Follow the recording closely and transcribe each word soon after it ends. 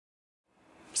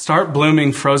Start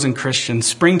blooming, frozen Christian.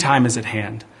 Springtime is at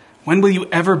hand. When will you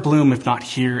ever bloom if not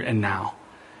here and now?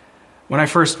 When I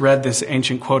first read this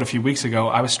ancient quote a few weeks ago,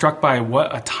 I was struck by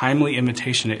what a timely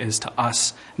invitation it is to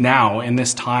us now in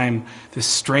this time, this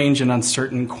strange and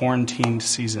uncertain quarantined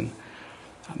season.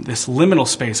 This liminal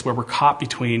space where we're caught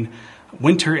between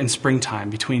winter and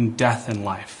springtime, between death and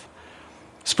life.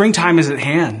 Springtime is at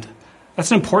hand.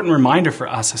 That's an important reminder for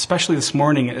us, especially this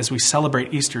morning as we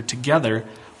celebrate Easter together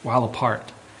while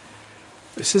apart.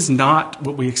 This is not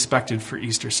what we expected for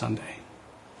Easter Sunday.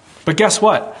 But guess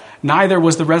what? Neither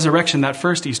was the resurrection that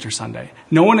first Easter Sunday.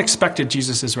 No one expected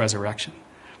Jesus' resurrection.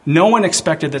 No one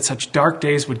expected that such dark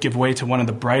days would give way to one of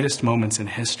the brightest moments in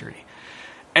history.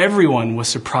 Everyone was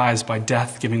surprised by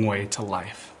death giving way to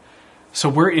life. So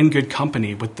we're in good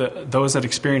company with those that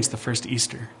experienced the first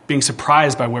Easter, being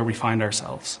surprised by where we find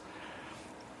ourselves.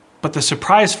 But the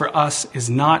surprise for us is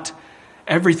not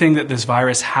everything that this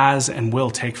virus has and will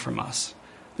take from us.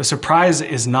 The surprise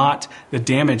is not the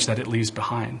damage that it leaves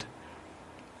behind.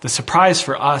 The surprise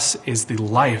for us is the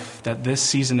life that this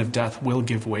season of death will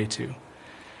give way to.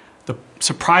 The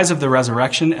surprise of the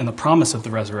resurrection and the promise of the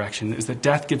resurrection is that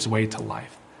death gives way to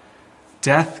life.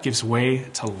 Death gives way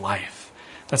to life.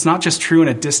 That's not just true in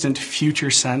a distant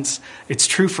future sense. It's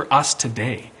true for us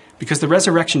today because the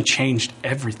resurrection changed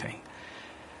everything.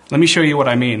 Let me show you what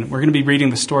I mean. We're going to be reading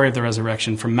the story of the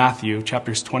resurrection from Matthew,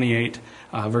 chapters 28,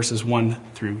 verses 1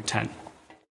 through 10.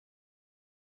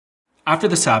 After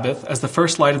the Sabbath, as the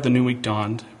first light of the new week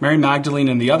dawned, Mary Magdalene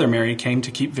and the other Mary came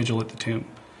to keep vigil at the tomb.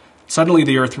 Suddenly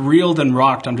the earth reeled and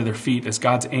rocked under their feet as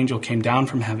God's angel came down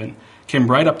from heaven, came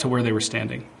right up to where they were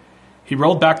standing. He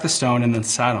rolled back the stone and then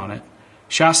sat on it.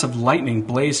 Shafts of lightning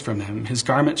blazed from him. His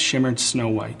garments shimmered snow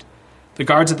white. The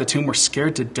guards at the tomb were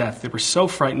scared to death. They were so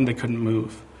frightened they couldn't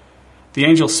move. The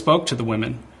angel spoke to the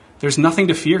women. There's nothing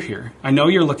to fear here. I know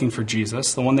you're looking for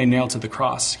Jesus, the one they nailed to the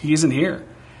cross. He isn't here.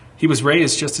 He was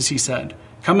raised just as he said.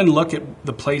 Come and look at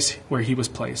the place where he was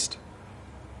placed.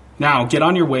 Now get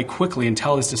on your way quickly and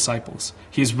tell his disciples.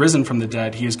 He is risen from the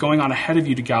dead. He is going on ahead of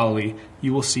you to Galilee.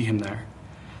 You will see him there.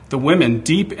 The women,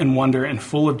 deep in wonder and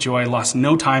full of joy, lost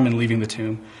no time in leaving the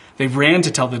tomb. They ran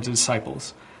to tell the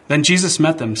disciples. Then Jesus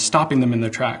met them, stopping them in their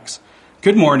tracks.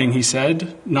 Good morning, he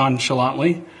said,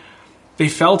 nonchalantly. They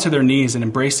fell to their knees and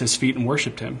embraced his feet and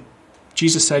worshipped him.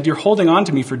 Jesus said, You're holding on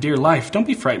to me for dear life. Don't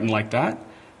be frightened like that.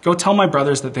 Go tell my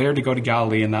brothers that they are to go to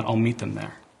Galilee and that I'll meet them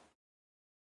there.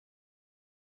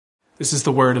 This is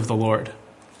the word of the Lord.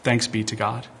 Thanks be to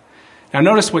God. Now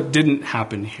notice what didn't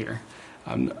happen here.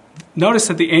 Notice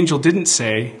that the angel didn't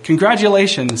say,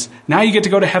 Congratulations, now you get to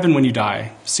go to heaven when you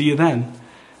die. See you then.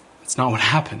 That's not what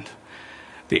happened.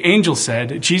 The angel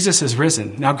said, Jesus is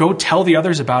risen. Now go tell the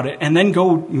others about it and then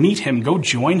go meet him, go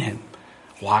join him.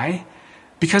 Why?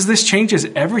 Because this changes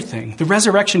everything. The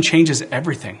resurrection changes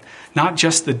everything. Not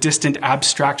just the distant,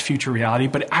 abstract future reality,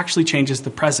 but it actually changes the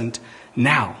present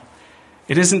now.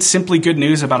 It isn't simply good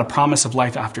news about a promise of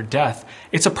life after death.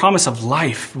 It's a promise of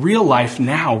life, real life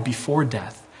now before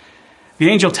death. The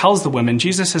angel tells the women,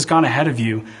 Jesus has gone ahead of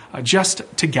you just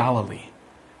to Galilee.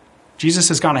 Jesus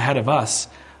has gone ahead of us,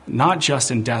 not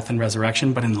just in death and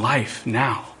resurrection, but in life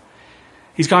now.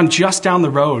 He's gone just down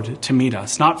the road to meet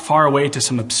us, not far away to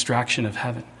some abstraction of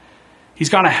heaven. He's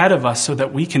gone ahead of us so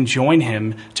that we can join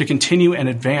him to continue and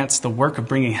advance the work of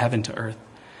bringing heaven to earth.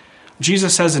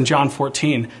 Jesus says in John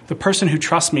 14, the person who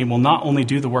trusts me will not only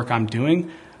do the work I'm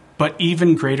doing, but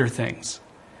even greater things.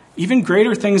 Even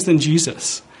greater things than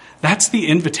Jesus. That's the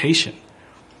invitation.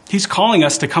 He's calling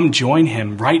us to come join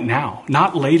him right now,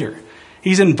 not later.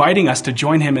 He's inviting us to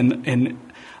join him in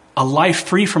a life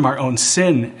free from our own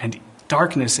sin and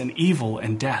darkness and evil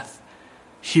and death.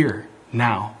 Here,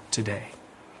 now, today.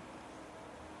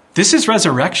 This is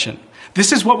resurrection.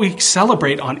 This is what we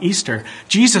celebrate on Easter.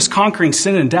 Jesus conquering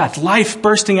sin and death, life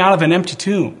bursting out of an empty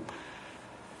tomb.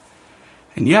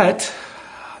 And yet,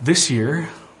 this year,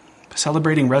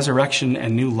 celebrating resurrection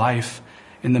and new life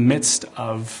in the midst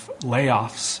of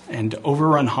layoffs and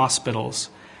overrun hospitals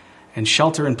and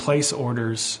shelter-in-place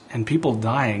orders and people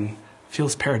dying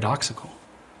feels paradoxical.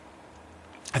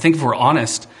 I think if we're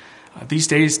honest, these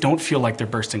days don't feel like they're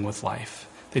bursting with life.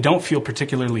 They don't feel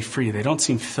particularly free. They don't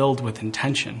seem filled with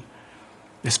intention.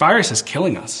 This virus is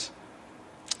killing us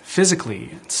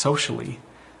physically, socially,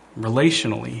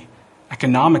 relationally,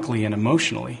 economically, and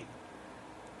emotionally.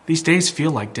 These days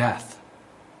feel like death.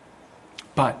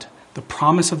 But the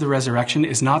promise of the resurrection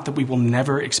is not that we will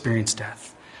never experience death.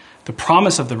 The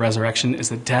promise of the resurrection is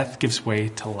that death gives way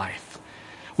to life.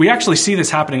 We actually see this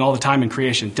happening all the time in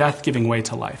creation, death giving way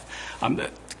to life.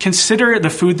 Consider the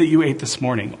food that you ate this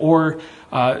morning or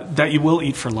that you will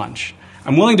eat for lunch.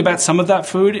 I'm willing to bet some of that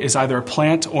food is either a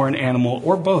plant or an animal,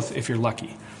 or both if you're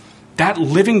lucky. That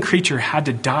living creature had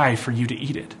to die for you to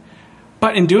eat it.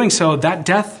 But in doing so, that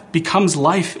death becomes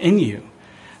life in you.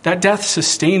 That death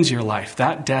sustains your life.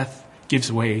 That death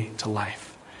gives way to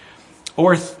life.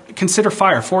 Or consider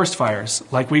fire, forest fires,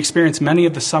 like we experience many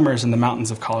of the summers in the mountains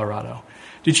of Colorado.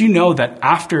 Did you know that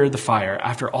after the fire,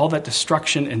 after all that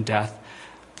destruction and death,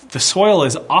 the soil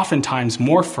is oftentimes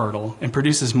more fertile and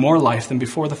produces more life than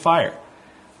before the fire?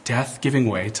 Death giving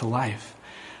way to life.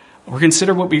 Or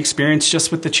consider what we experience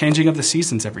just with the changing of the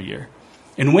seasons every year.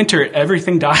 In winter,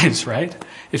 everything dies, right?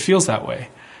 It feels that way.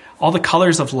 All the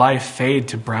colors of life fade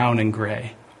to brown and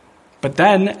gray. But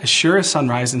then, as sure as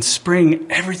sunrise in spring,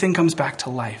 everything comes back to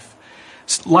life.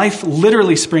 Life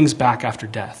literally springs back after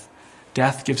death.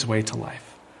 Death gives way to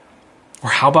life. Or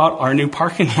how about our new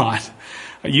parking lot?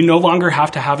 You no longer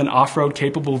have to have an off-road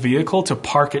capable vehicle to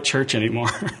park at church anymore.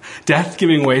 Death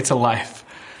giving way to life.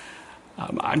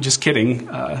 I'm just kidding.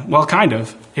 Well, kind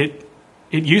of. It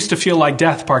used to feel like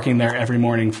death parking there every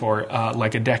morning for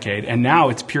like a decade, and now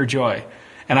it's pure joy.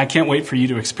 And I can't wait for you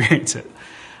to experience it.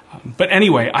 But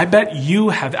anyway, I bet you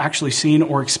have actually seen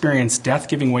or experienced death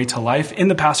giving way to life in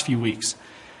the past few weeks.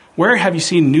 Where have you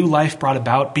seen new life brought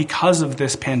about because of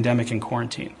this pandemic and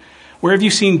quarantine? Where have you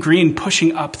seen green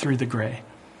pushing up through the gray?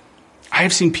 I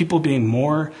have seen people being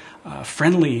more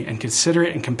friendly and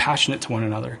considerate and compassionate to one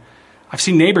another. I've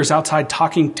seen neighbors outside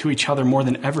talking to each other more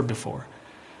than ever before.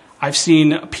 I've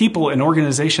seen people and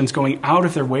organizations going out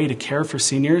of their way to care for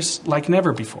seniors like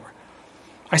never before.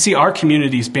 I see our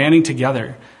communities banding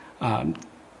together,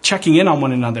 checking in on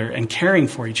one another and caring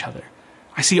for each other.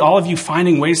 I see all of you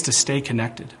finding ways to stay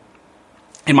connected.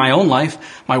 In my own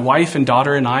life, my wife and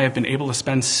daughter and I have been able to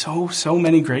spend so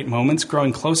many great moments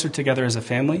growing closer together as a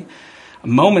family,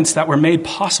 moments that were made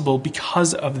possible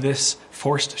because of this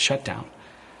forced shutdown.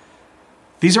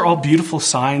 These are all beautiful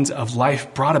signs of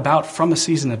life brought about from a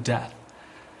season of death.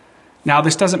 Now,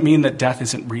 this doesn't mean that death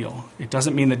isn't real. It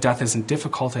doesn't mean that death isn't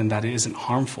difficult and that it isn't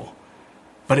harmful.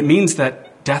 But it means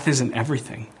that death isn't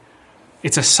everything.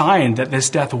 It's a sign that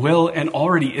this death will and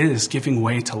already is giving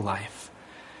way to life.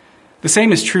 The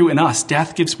same is true in us.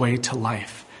 Death gives way to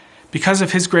life. Because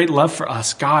of his great love for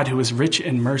us, God, who is rich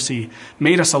in mercy,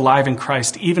 made us alive in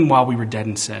Christ even while we were dead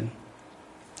in sin.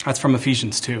 That's from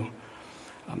Ephesians 2.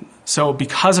 So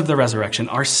because of the resurrection,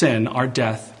 our sin, our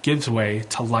death, gives way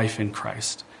to life in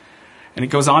Christ. And it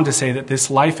goes on to say that this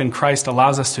life in Christ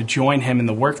allows us to join him in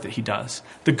the work that he does,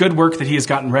 the good work that he has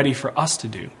gotten ready for us to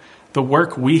do, the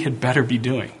work we had better be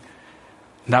doing.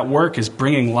 And that work is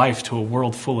bringing life to a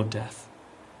world full of death.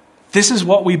 This is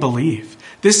what we believe.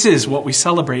 This is what we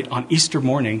celebrate on Easter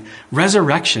morning,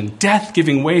 resurrection, death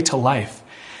giving way to life.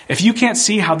 If you can't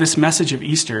see how this message of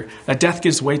Easter, that death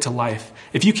gives way to life,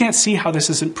 if you can't see how this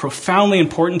isn't profoundly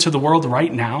important to the world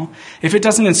right now, if it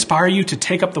doesn't inspire you to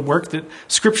take up the work that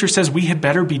Scripture says we had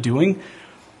better be doing,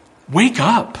 wake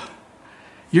up.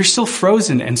 You're still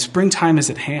frozen and springtime is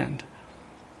at hand.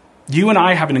 You and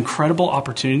I have an incredible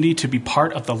opportunity to be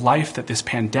part of the life that this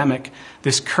pandemic,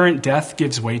 this current death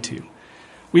gives way to.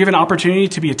 We have an opportunity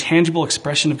to be a tangible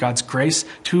expression of God's grace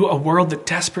to a world that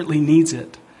desperately needs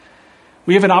it.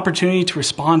 We have an opportunity to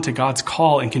respond to God's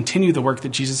call and continue the work that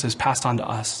Jesus has passed on to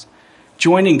us,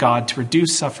 joining God to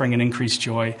reduce suffering and increase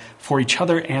joy for each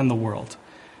other and the world,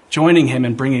 joining him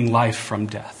in bringing life from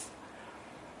death.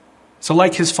 So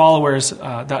like his followers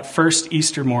that first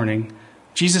Easter morning,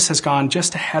 Jesus has gone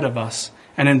just ahead of us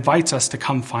and invites us to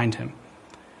come find him.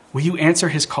 Will you answer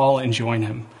his call and join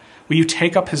him? Will you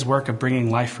take up his work of bringing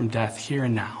life from death here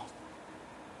and now?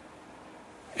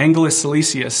 Angelus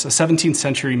Silesius, a 17th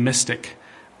century mystic,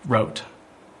 wrote,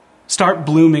 "Start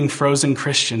blooming, frozen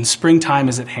Christians. Springtime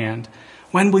is at hand.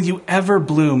 When will you ever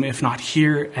bloom if not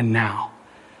here and now?"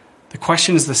 The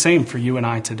question is the same for you and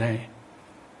I today.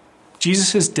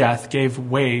 Jesus' death gave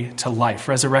way to life,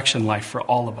 resurrection life for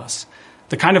all of us.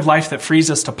 The kind of life that frees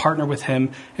us to partner with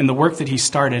him in the work that he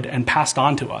started and passed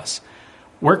on to us.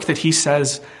 Work that he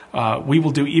says we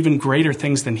will do even greater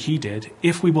things than he did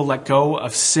if we will let go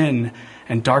of sin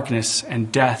and darkness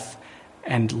and death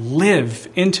and live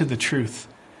into the truth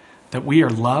that we are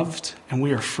loved and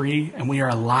we are free and we are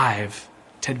alive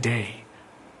today.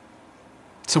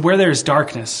 So where there is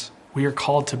darkness, we are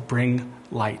called to bring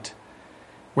light.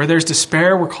 Where there's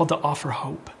despair, we're called to offer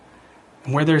hope.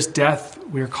 And where there's death,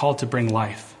 we are called to bring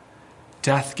life.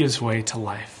 Death gives way to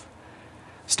life.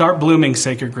 Start blooming,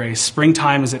 Sacred Grace.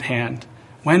 Springtime is at hand.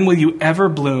 When will you ever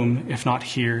bloom if not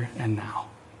here and now?